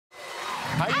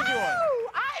How you doing? Oh,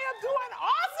 I am doing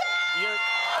awesome!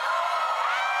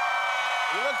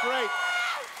 You look great.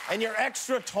 And you're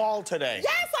extra tall today.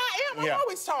 Yes, I am. I'm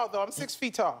always tall, though. I'm 6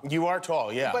 feet tall. You are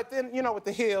tall, yeah. But then, you know, with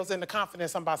the heels and the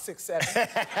confidence, I'm about 6'7".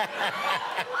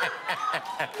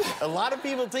 A lot of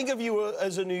people think of you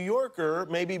as a New Yorker,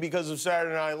 maybe because of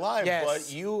Saturday Night Live, yes. but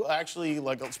you actually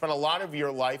spent a lot of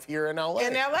your life here in L.A.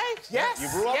 In L.A., yes. You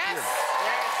grew up here. Yes.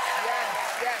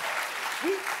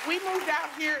 We moved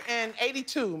out here in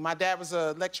 '82. My dad was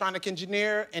an electronic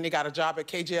engineer, and he got a job at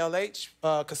KJLH,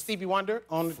 because Stevie Wonder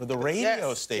on... For the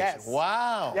radio station. Yes.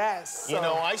 Wow. Yes. You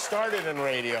know, I started in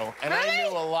radio, and really? I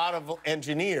knew a lot of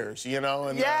engineers, you know,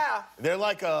 and yeah. They're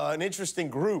like an interesting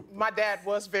group. My dad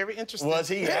was very interesting. Was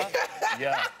he? Yeah.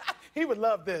 Yeah. He would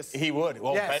love this. He would.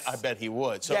 Well, yes. I bet he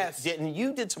would. So, yes. And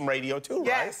you did some radio, too, right?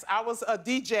 Yes. I was a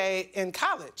DJ in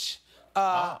college.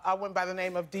 I went by the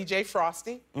name of DJ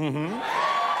Frosty. Mm-hmm.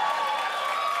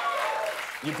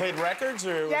 You played records,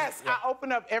 or? Yes, I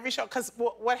opened up every show, because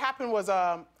what happened was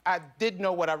I did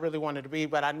know what I really wanted to be,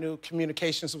 but I knew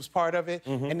communications was part of it,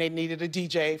 and they needed a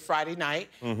DJ Friday night.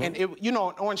 And, you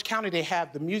know, in Orange County, they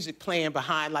have the music playing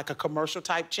behind, like, a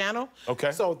commercial-type channel.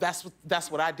 Okay. So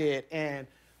that's what I did, and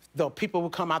the people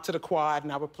would come out to the quad,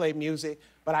 and I would play music.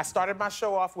 But I started my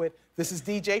show off with, this is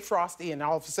DJ Frosty, and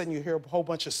all of a sudden you hear a whole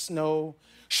bunch of snow.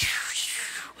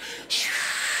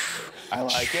 I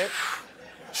like it.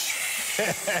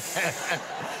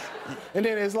 And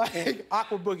then it's like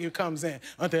Aqua Boogie comes in.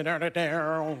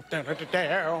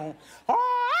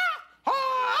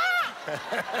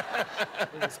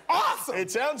 It's awesome.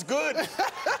 It sounds good.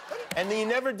 And then you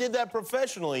never did that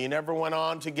professionally. You never went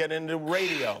on to get into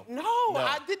radio. No,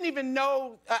 I didn't even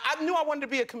know. I knew I wanted to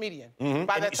be a comedian. By and that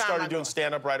time, you started doing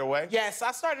stand-up right away? Yes,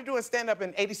 I started doing stand-up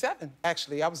in '87,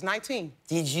 actually. I was 19.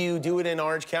 Did you do it in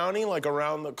Orange County, like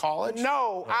around the college?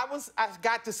 No, I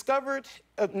got discovered,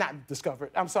 not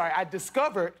discovered, I'm sorry, I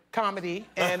discovered comedy,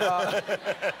 and...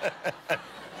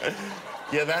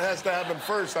 Yeah, that has to happen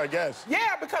first, I guess.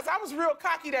 Yeah, because I was real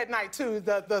cocky that night, too.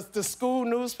 The school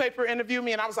newspaper interviewed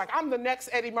me, and I was like, I'm the next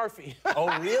Eddie Murphy. Oh,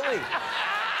 really?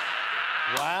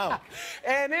 Wow.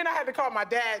 And then I had to call my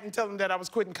dad and tell him that I was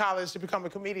quitting college to become a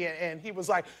comedian, and he was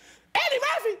like, Eddie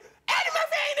Murphy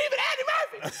ain't even Eddie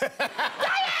Murphy.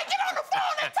 Diane, get on the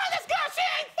phone and tell this girl she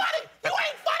ain't funny. You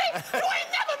ain't funny. You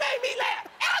ain't never made me laugh,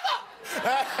 ever.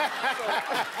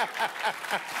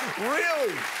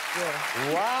 Really?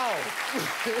 Yeah. Wow.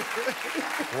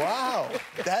 Wow.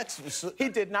 That's... He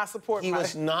did not support He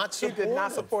was not supportive. He did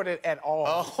not support it at all.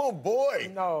 Oh, boy.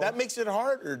 No. That makes it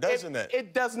harder, doesn't it?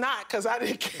 It does not, because I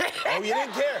didn't care. Oh, you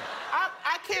didn't care?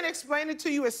 I can't explain it to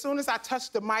you. As soon as I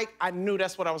touched the mic, I knew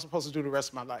that's what I was supposed to do the rest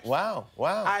of my life. Wow,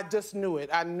 wow. I just knew it.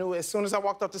 I knew it. As soon as I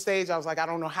walked up the stage, I was like, I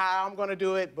don't know how I'm going to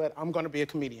do it, but I'm going to be a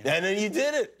comedian. And then you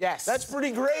did it. Yes. That's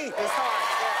pretty great. It's hard.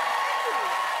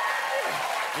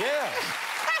 Yeah.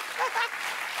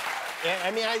 Yeah,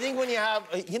 I mean, I think when you have,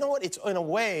 you know what, it's in a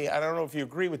way, I don't know if you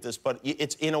agree with this, but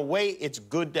it's in a way, it's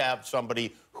good to have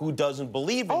somebody who doesn't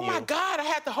believe in you. Oh, my God, I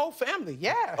had the whole family,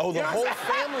 yeah. Oh, the whole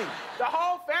family? The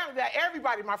whole family,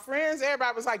 everybody, my friends,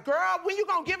 everybody was like, girl, when you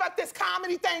gonna give up this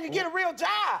comedy thing and get a real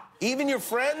job? Even your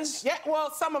friends? Yeah,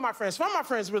 well, some of my friends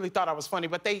really thought I was funny,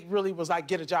 but they really was like,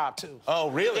 get a job, too.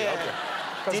 Oh, really? Yeah.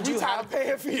 Okay. Did you have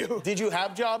paying for you? Did you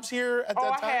have jobs here at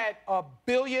that time? Oh, I had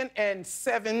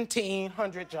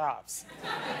 1,017,000 jobs.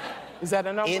 Is that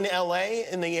a number? In L.A.,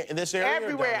 in this area?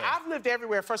 Everywhere. I've lived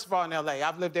everywhere. First of all, in L.A.,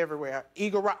 I've lived everywhere.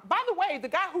 Eagle Rock. By the way, the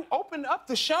guy who opened up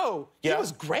the show, he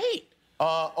was great.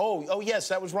 Oh, yes,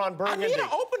 that was Ron Burgundy. I need an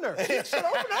opener. He should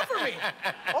open up for me.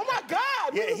 Oh, my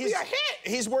God, yeah, he's a hit.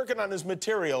 He's working on his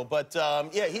material, but,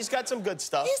 yeah, he's got some good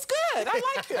stuff. He's good. I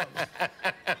like him.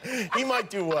 He might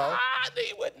do well.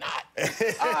 He would not.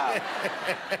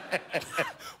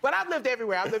 But I've lived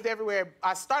everywhere. I've lived everywhere.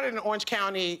 I started in Orange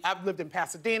County. I've lived in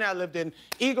Pasadena. I lived in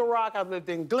Eagle Rock. I've lived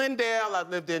in Glendale. I've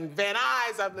lived in Van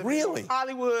Nuys. I've lived in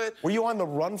Hollywood. Were you on the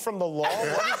run from the law?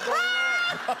 What is going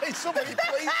on? Why so many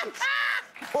places?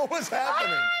 What was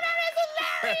happening? Oh, that is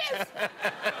hilarious!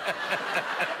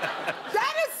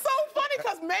 That is so funny,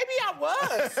 because maybe I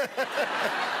was.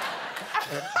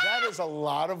 That is a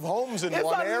lot of homes in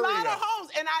one area. It's a lot of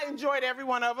homes, and I enjoyed every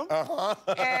one of them.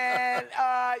 And,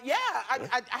 yeah,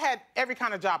 I had every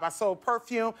kind of job. I sold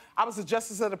perfume. I was the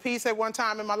justice of the peace at one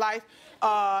time in my life.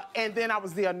 And then I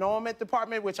was the annulment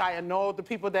department, which I annulled the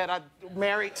people that I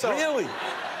married. So, really?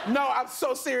 No, I'm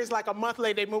so serious. Like, a month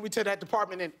later, they moved me to that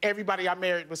department, and everybody I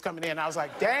married was coming in. I was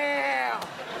like, damn.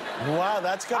 Wow,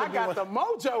 that's gotta be I got the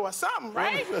mojo or something,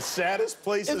 right? One of the saddest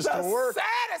places to work. It's the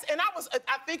saddest. And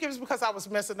I think it was because I was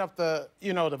messing up the,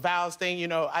 you know, the vows thing. You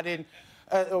know, I didn't...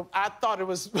 I thought it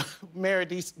was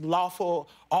Meredith's lawful,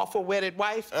 awful wedded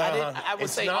wife. I would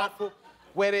say not awful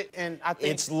wedded, and I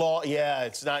think it's law. Yeah,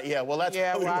 it's not. Yeah, well, that's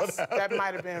yeah, probably well, what happened. that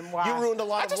might have been why. You ruined a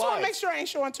lot I of just want to lives. make sure I ain't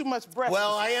showing too much breast.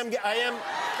 Well, I am.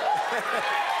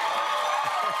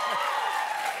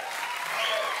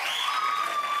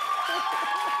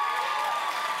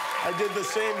 I did the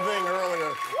same thing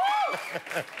earlier.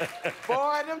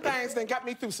 Boy, them things done got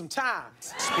me through some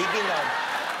times.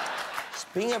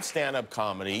 Speaking of stand-up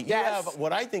comedy, Yes. you have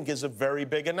what I think is a very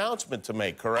big announcement to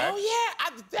make, correct? Oh, yeah.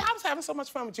 I was having so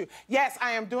much fun with you. Yes,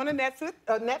 I am doing a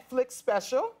Netflix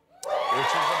special. Which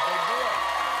is a big deal.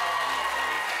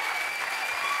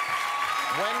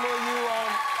 When will you,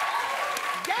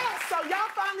 Yeah, so y'all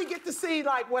finally get to see,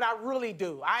 like, what I really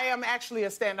do. I am actually a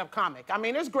stand-up comic. I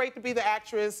mean, it's great to be the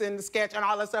actress and the sketch and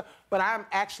all that stuff, but I'm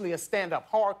actually a stand-up,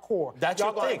 hardcore. That's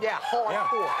your thing. Yeah, hardcore. Yeah.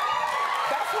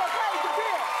 That's what paid the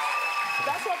bills.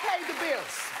 That's what paid the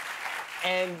bills.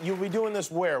 And you'll be doing this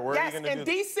where? Where are you going to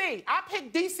do Yes, in D.C. I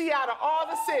picked D.C. out of all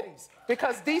the cities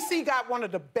because D.C. got one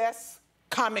of the best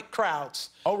comic crowds.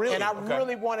 Oh, really? And I Okay.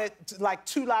 really wanted, like,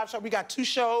 2 live shows. We got 2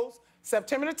 shows,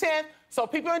 September the 10th. So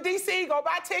people in D.C., go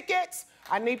buy tickets.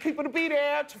 I need people to be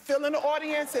there to fill in the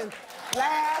audience and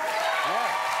laugh. Yeah.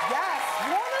 Yes,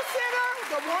 Warner Center,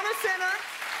 the Warner Center.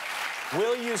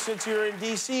 Will you, since you're in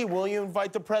D.C., will you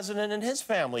invite the president and his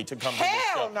family to come to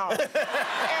Hell the show? no.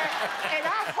 and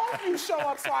I hope you show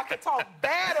up so I can talk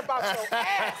bad about your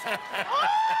ass.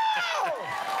 Oh!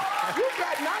 You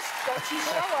better not. Don't you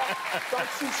show up. Don't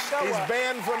you show He's up.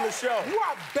 banned from the show. You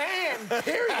are banned,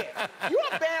 period. You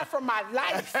are banned from my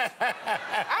life.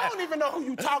 I don't even know who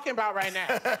you talking about right now.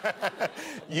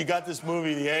 You got this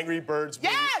movie, The Angry Birds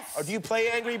movie. Yes! Oh, do you play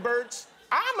Angry Birds?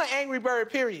 I'm an angry bird,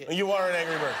 period. You are an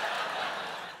Angry Bird.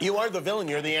 You are the villain.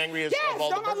 You're the angriest Yes, of all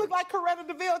don't the I look like Coretta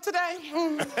DeVille today?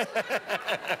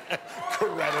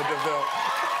 Coretta DeVille.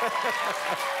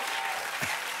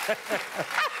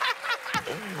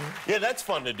 Yeah, that's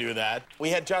fun to do that. We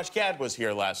had Josh Gad was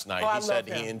here last night. Oh, I He said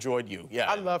love him. he enjoyed you. Yeah.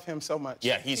 I love him so much.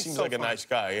 Yeah, he He's seems so like a fun. nice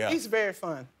guy. Yeah. He's very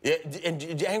fun. Yeah,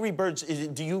 and Angry Birds,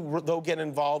 do you though get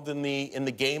involved in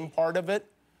the game part of it?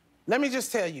 Let me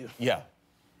just tell you, Yeah.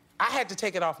 I had to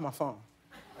take it off my phone.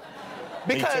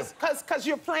 Me Because too.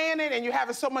 you're playing it and you're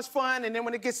having so much fun, and then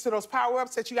when it gets to those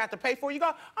power-ups that you got to pay for, you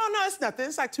go, oh, no, it's nothing.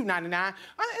 It's like $2.99.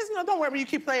 Don't worry, you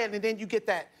keep playing, and then you get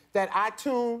that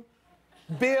iTunes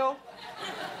bill,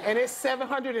 and it's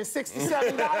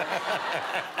 $767.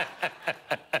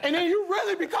 And then you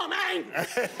really become angry.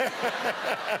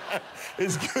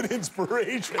 It's good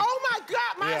inspiration. Oh, my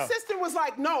God. My assistant was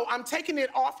like, no, I'm taking it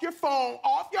off your phone,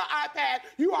 off your iPad.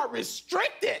 You are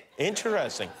restricted.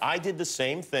 Interesting. I did the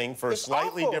same thing for It's a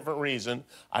slightly awful. different reason.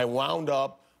 I wound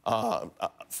up,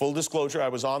 full disclosure, I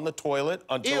was on the toilet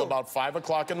until Ew. about 5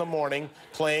 o'clock in the morning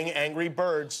playing Angry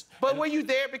Birds. But were you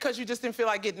there because you just didn't feel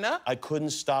like getting up? I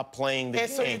couldn't stop playing the And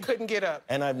game. so you couldn't get up.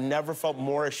 And I've never felt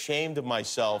more ashamed of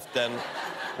myself than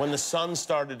when the sun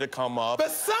started to come up. The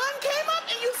sun came up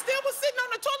and you still was sitting on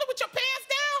the toilet with your pants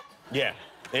down? Yeah,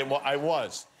 I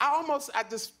was. I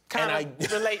just kind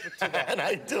of related to that.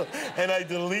 and I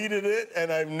deleted it,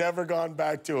 and I've never gone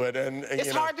back to it. And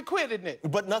It's hard to quit, isn't it?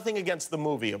 But nothing against the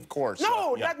movie, of course.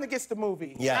 No, yeah. nothing against the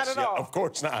movie. Yes, not at all. of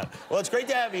course not. Well, it's great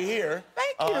to have you here.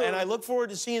 Thank you. And I look forward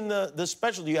to seeing the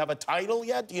special. Do you have a title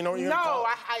yet? Do you know what you're No, gonna call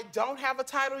it? I don't have a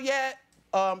title yet.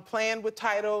 Playing with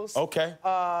titles. Okay.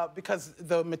 Because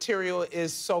the material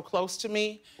is so close to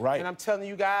me. Right. And I'm telling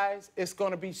you guys, it's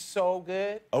going to be so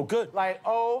good. Oh, good. Like,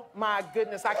 oh, my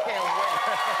goodness, I can't wait.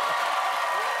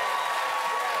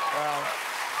 Well,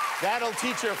 that'll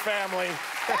teach your family.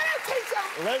 That'll teach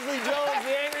them. Leslie Jones,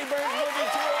 The Angry Birds movie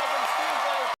tour opens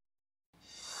Tuesday.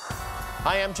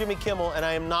 Hi, I'm Jimmy Kimmel, and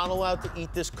I am not allowed to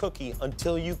eat this cookie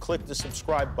until you click the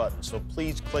subscribe button. So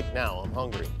please click now. I'm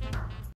hungry.